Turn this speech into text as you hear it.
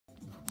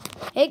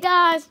Hey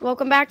guys,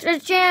 welcome back to the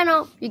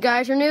channel. If you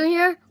guys are new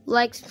here,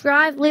 like,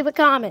 subscribe, leave a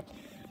comment.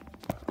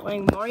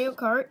 Playing Mario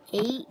Kart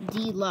 8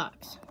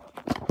 Deluxe.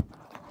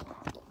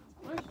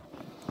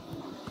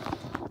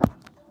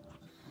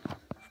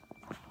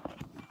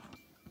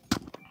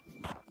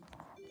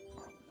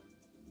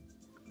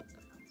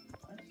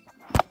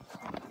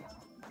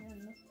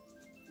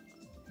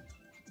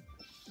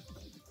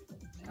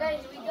 Okay,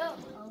 here we go.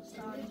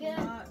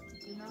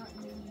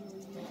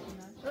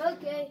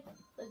 Okay,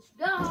 let's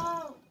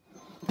go.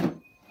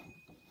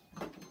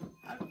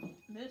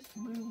 This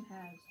moon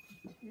has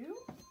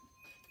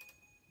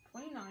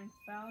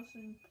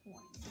 29,000 points.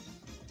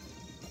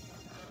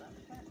 What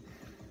the heck?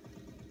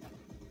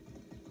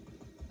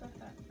 What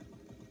the heck?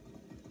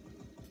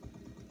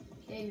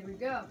 Okay, here we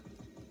go.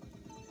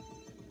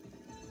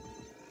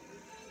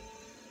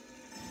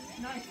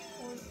 Nice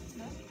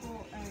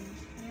pull and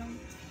him.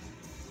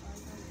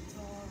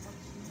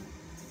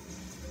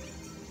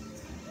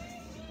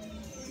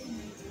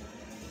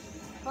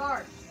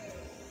 Cart.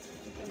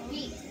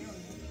 Compete.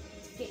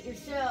 Get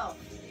yourself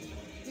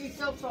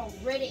all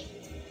ready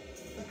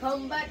for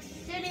Comeback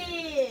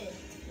City.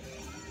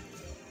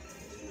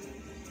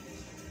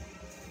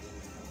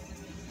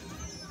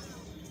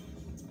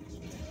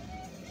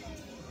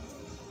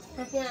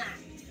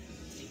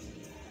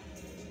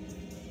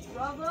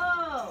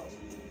 Bravo.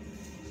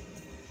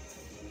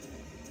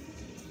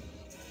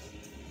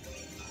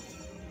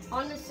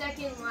 On the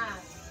second lap.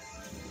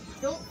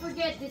 Don't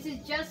forget, this is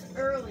just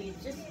early.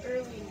 It's just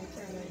early in the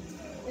tournament.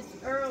 It's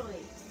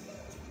early.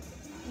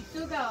 We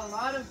still got a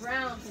lot of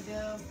ground to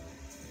go.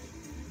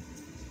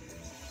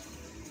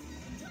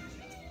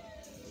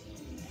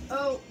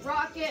 Oh,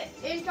 rocket!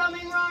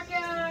 Incoming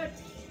rocket!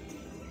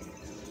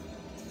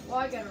 Well,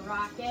 I got a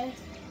rocket.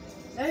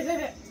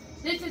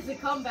 This is the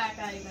comeback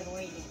I've been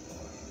waiting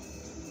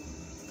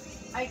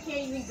for. I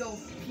can't even go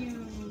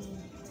pew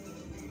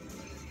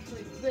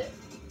like this.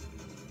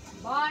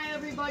 Bye,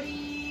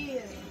 everybody!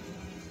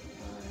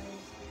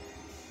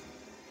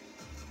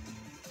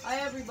 Hi,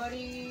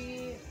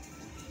 everybody!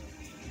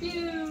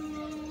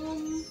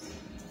 Boom!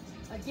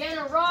 Again,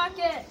 a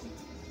rocket!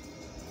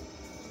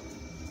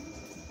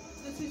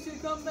 This is your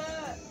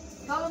comeback!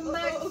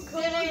 Comeback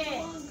City!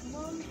 Come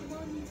on,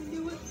 you can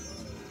do it!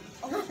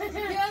 Oh,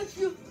 yes,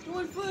 you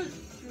went first!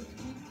 Just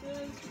keep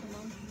this, come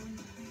on.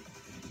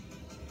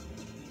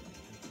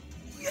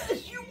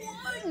 Yes, you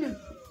won!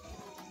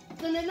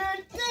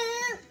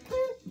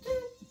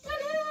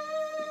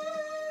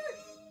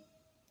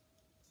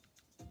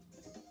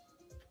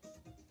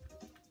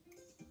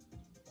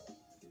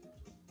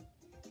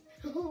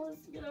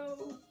 Let's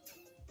go.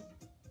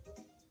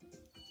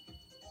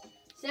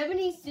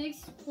 76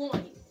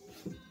 points.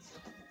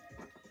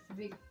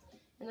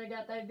 And I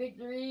got that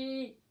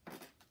victory.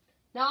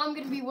 Now I'm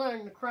going to be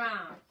wearing the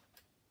crown.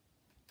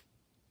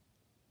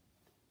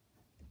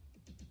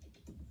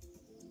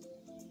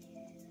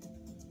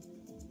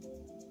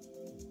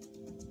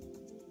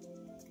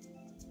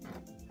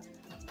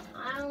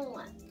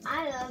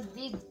 I love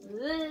Big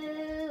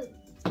Blue.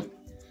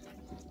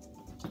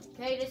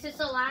 Okay, this is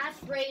the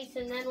last race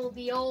and then we'll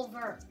be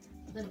over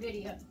the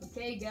video.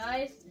 Okay,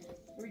 guys?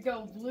 Here we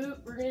go. Blue.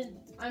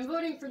 I'm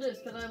voting for this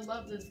because I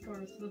love this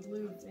course, the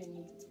blue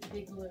thingy.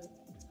 Big Blue.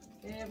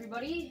 Okay,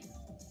 everybody?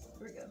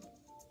 Here we go.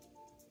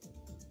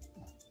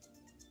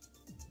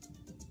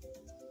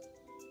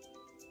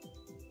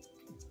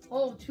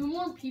 Oh, 2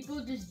 more people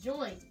just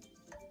joined.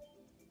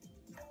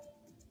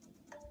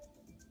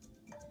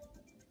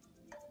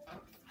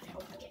 I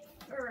hope I get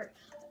third.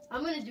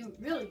 I'm gonna do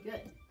really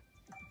good.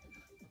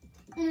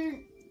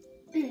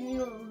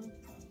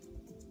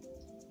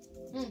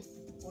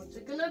 What's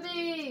it gonna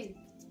be?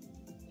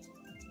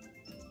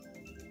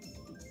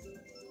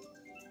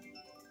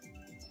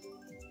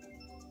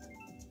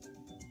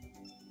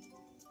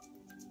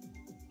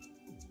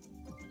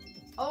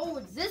 Oh,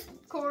 it's this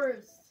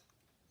course.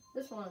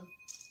 This one.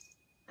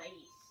 Nice.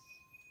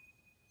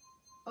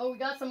 Oh, we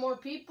got some more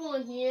people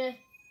in here.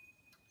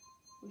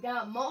 We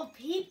got more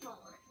people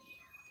in here.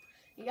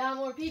 We got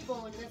more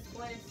people in this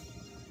place.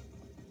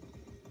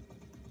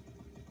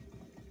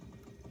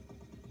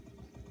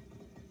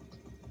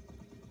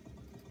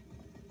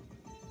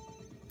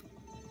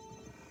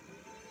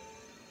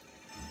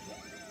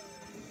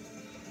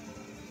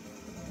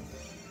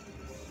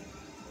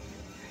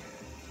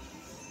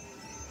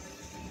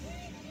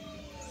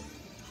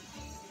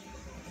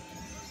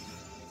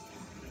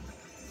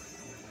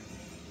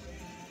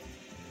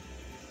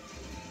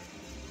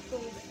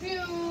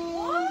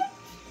 What?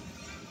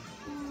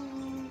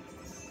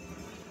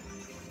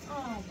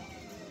 Oh my.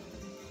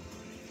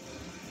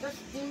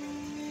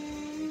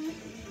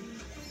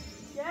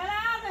 Get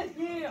out of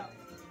here!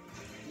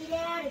 Get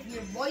out of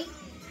here, boy.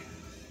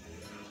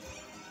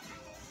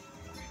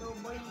 Go,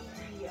 boy.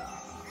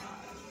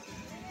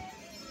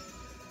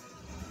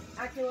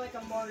 Acting like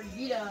a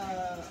margarita.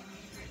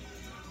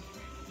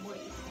 Boy.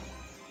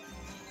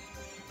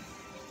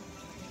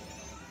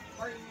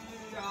 Margarita.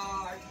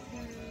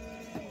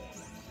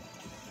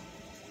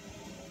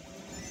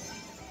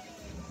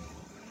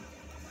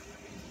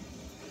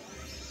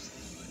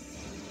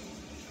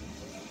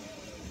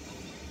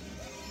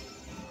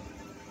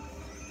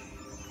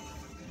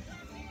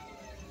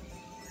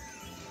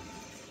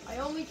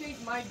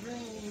 my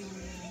dream.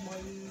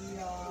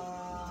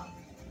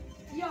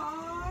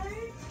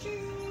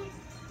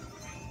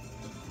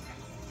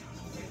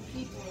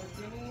 People are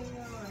getting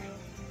around.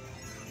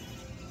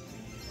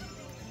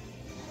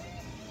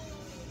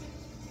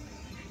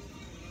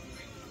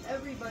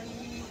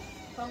 Everybody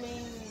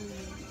coming.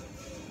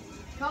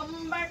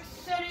 Comeback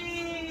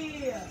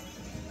City!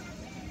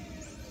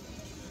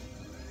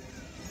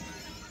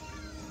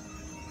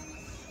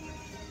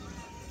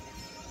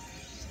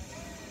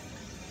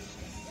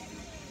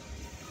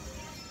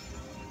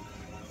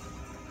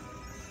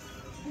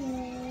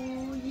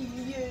 Ooh,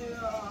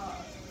 yeah!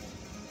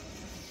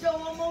 So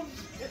almost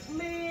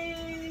me!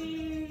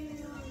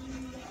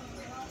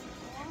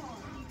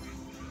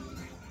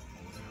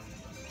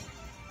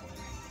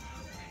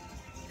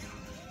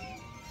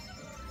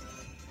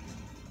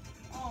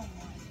 Oh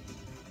my.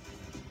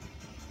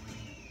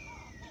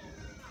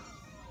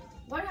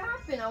 What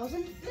happened? I was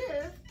in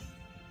fifth.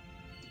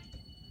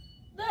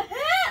 The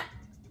heck?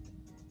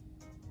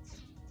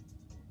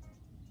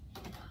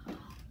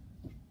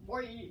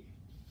 Boy.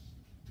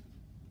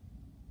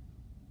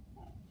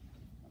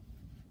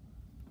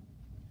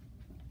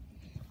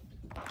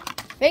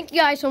 Thank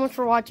you guys so much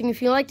for watching.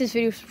 If you like this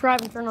video,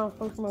 subscribe and turn on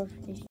post notifications.